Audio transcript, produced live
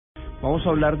Vamos a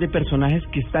hablar de personajes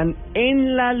que están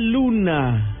en la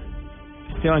luna.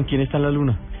 Esteban, ¿quién está en la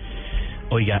luna?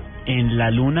 Oiga, en la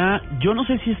luna, yo no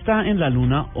sé si está en la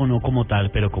luna o no como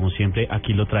tal, pero como siempre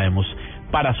aquí lo traemos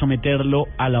para someterlo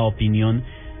a la opinión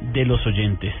de los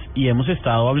oyentes. Y hemos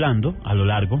estado hablando a lo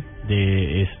largo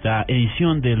de esta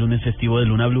edición del lunes festivo de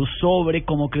Luna Blue sobre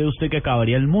cómo cree usted que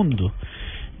acabaría el mundo.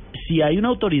 Si hay una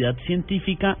autoridad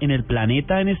científica en el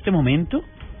planeta en este momento,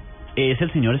 es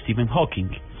el señor Stephen Hawking.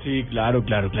 Sí, claro.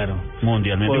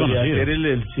 Mundialmente podría conocido.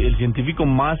 ser el científico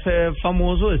más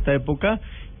famoso de esta época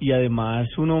y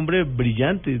además un hombre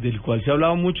brillante, del cual se ha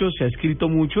hablado mucho, se ha escrito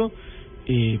mucho,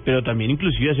 pero también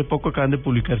inclusive hace poco acaban de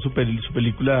publicar su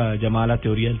película llamada La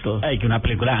Teoría del Todo. Hay que una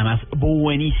película además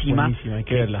buenísima, hay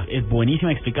que verla. Es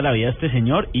buenísima, explica la vida de este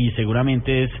señor y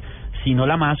seguramente es, si no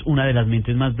la más, una de las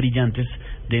mentes más brillantes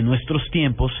de nuestros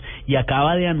tiempos, y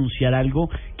acaba de anunciar algo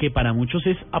que para muchos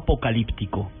es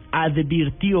apocalíptico.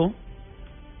 Advirtió,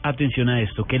 atención a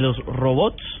esto, que los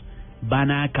robots van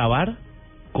a acabar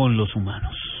con los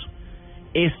humanos.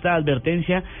 Esta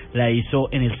advertencia la hizo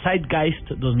en el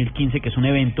Zeitgeist 2015, que es un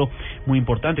evento muy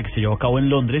importante que se llevó a cabo en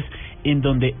Londres, en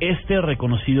donde este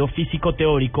reconocido físico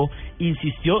teórico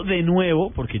insistió de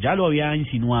nuevo, porque ya lo había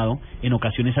insinuado en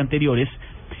ocasiones anteriores,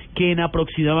 que en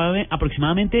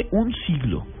aproximadamente un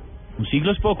siglo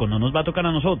es poco, no nos va a tocar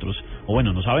a nosotros, o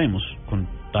bueno, no sabemos, con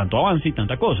tanto avance y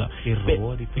tanta cosa, y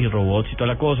robots y toda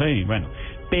la cosa, y bueno,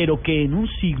 pero que en un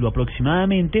siglo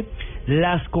aproximadamente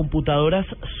las computadoras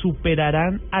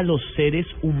superarán a los seres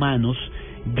humanos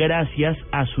gracias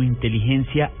a su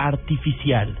inteligencia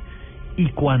artificial, y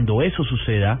cuando eso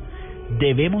suceda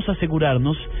debemos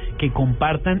asegurarnos que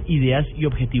compartan ideas y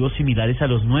objetivos similares a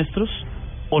los nuestros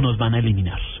o nos van a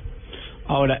eliminar.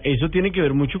 Ahora, eso tiene que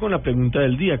ver mucho con la pregunta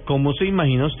del día. ¿Cómo se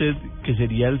imagina usted que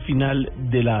sería el final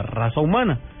de la raza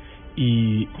humana?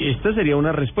 Y esta sería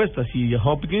una respuesta. Si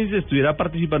Hopkins estuviera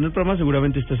participando en el programa,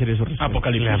 seguramente esta sería su respuesta.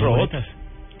 Apocalipsis robots.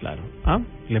 Claro.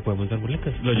 Le podemos dar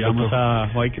boletas. Lo llevamos a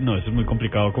White. No, eso es muy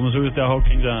complicado. ¿Cómo sube usted a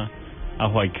Hawkins a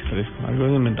White?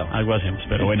 Algo inventado. Algo hacemos,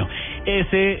 pero bueno,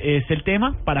 ese es el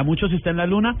tema. Para muchos está en la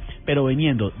luna, pero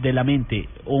viniendo de la mente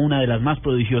o una de las más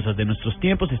prodigiosas de nuestros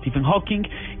tiempos, Stephen Hawking,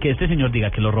 que este señor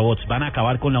diga que los robots van a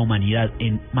acabar con la humanidad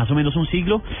en más o menos un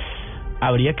siglo,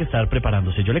 habría que estar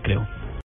preparándose, yo le creo.